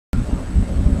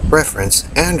Reference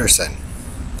Anderson.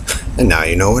 And now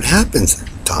you know what happens.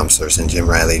 Tom Serson, Jim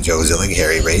Riley, Joe Zillig,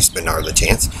 Harry Race, Bernard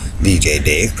LaChance, DJ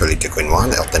Dave, Perlita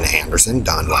Quinoa, Elton Anderson,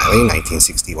 Don Wiley,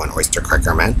 1961 Oyster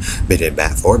Cracker Man, Bidded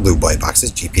Bat 4, Blue Boy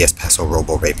Boxes, GPS Paso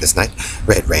Robo Rapist Night,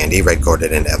 Red Randy, Red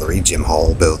Gordon and Ellery, Jim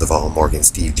Hall, Bill Duvall, Morgan,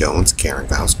 Steve Jones, Karen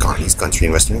Vouse, Carney's Country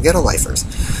and Western Ghetto Lifers.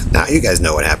 Now you guys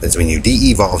know what happens when you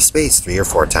de-evolve space 3 or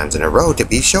 4 times in a row to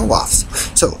be show-offs.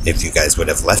 So if you guys would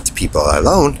have left people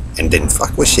alone and didn't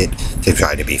fuck with shit to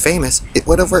try to be famous, it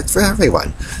would have worked for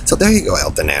everyone. So there you go,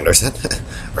 Elton Anderson.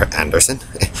 Or Anderson.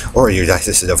 Or your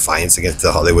guys' defiance against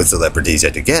the Hollywood celebrities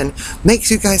yet again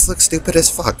makes you guys look stupid as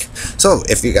fuck. So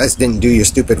if you guys didn't do your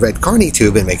stupid red carny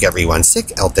tube and make everyone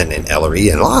sick, Elton and Ellery,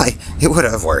 and lie, it would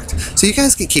have worked. So you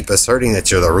guys can keep asserting that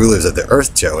you're the rulers of the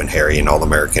earth, Joe and Harry and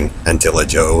All-American Antilla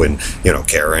Joe and, you know,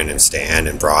 Karen and Stan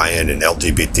and Brian and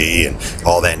LGBT and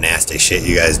all that nasty shit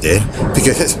you guys did,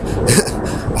 because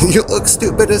you look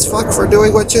stupid as fuck for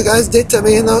doing what you guys did to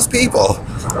me and those people.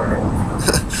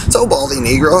 So, Baldy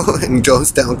Negro and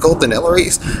Jonestown Colt and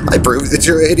Ellery's, I prove that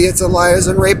you're idiots and liars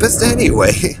and rapists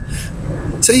anyway.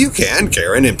 So you can,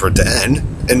 Karen, and pretend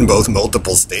in both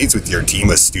multiple states with your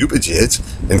team of stupid shits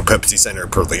and Pepsi Center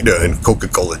Perlita and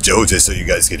Coca-Cola Joe just so you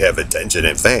guys could have attention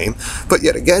and fame. But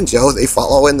yet again, Joe, they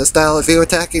follow in the style of you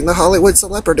attacking the Hollywood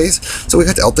celebrities. So we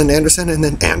got Elton Anderson and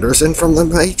then Anderson from The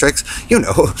Matrix. You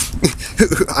know,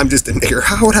 I'm just a nigger.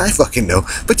 How would I fucking know?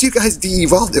 But you guys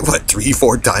de-evolved it, what,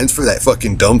 3-4 times for that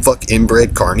fucking dumb fuck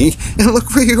inbred carny? And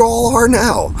look where you all are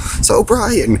now. So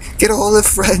Brian, get all the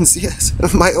friends, yes,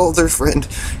 my older friend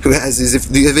who has his, if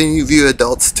any of you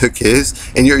adults took his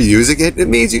and you're using it, it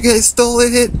means you guys stole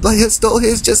it, like stole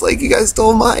his just like you guys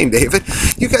stole mine, David.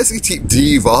 You guys keep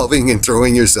de-evolving and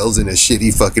throwing yourselves in a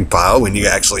shitty fucking pile when you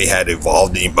actually had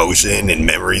evolved emotion and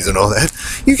memories and all that.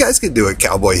 You guys could do it,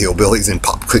 cowboy hillbillies and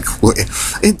pop click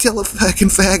until a fucking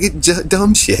faggot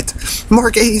dumb shit.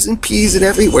 Mark A's and P's and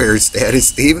everywhere, Status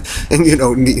Steve, and you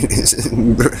know,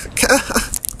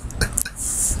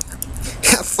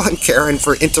 have fun, Karen,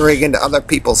 for entering into other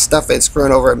people's stuff and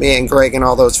screwing over me and Greg and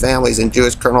all those families and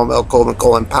Jewish Colonel Mel Coleman,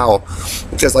 Colin Powell.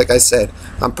 Because like I said,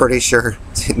 I'm pretty sure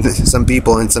some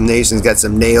people in some nations got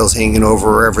some nails hanging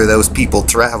over wherever those people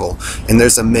travel, and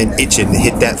there's some men itching to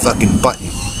hit that fucking button.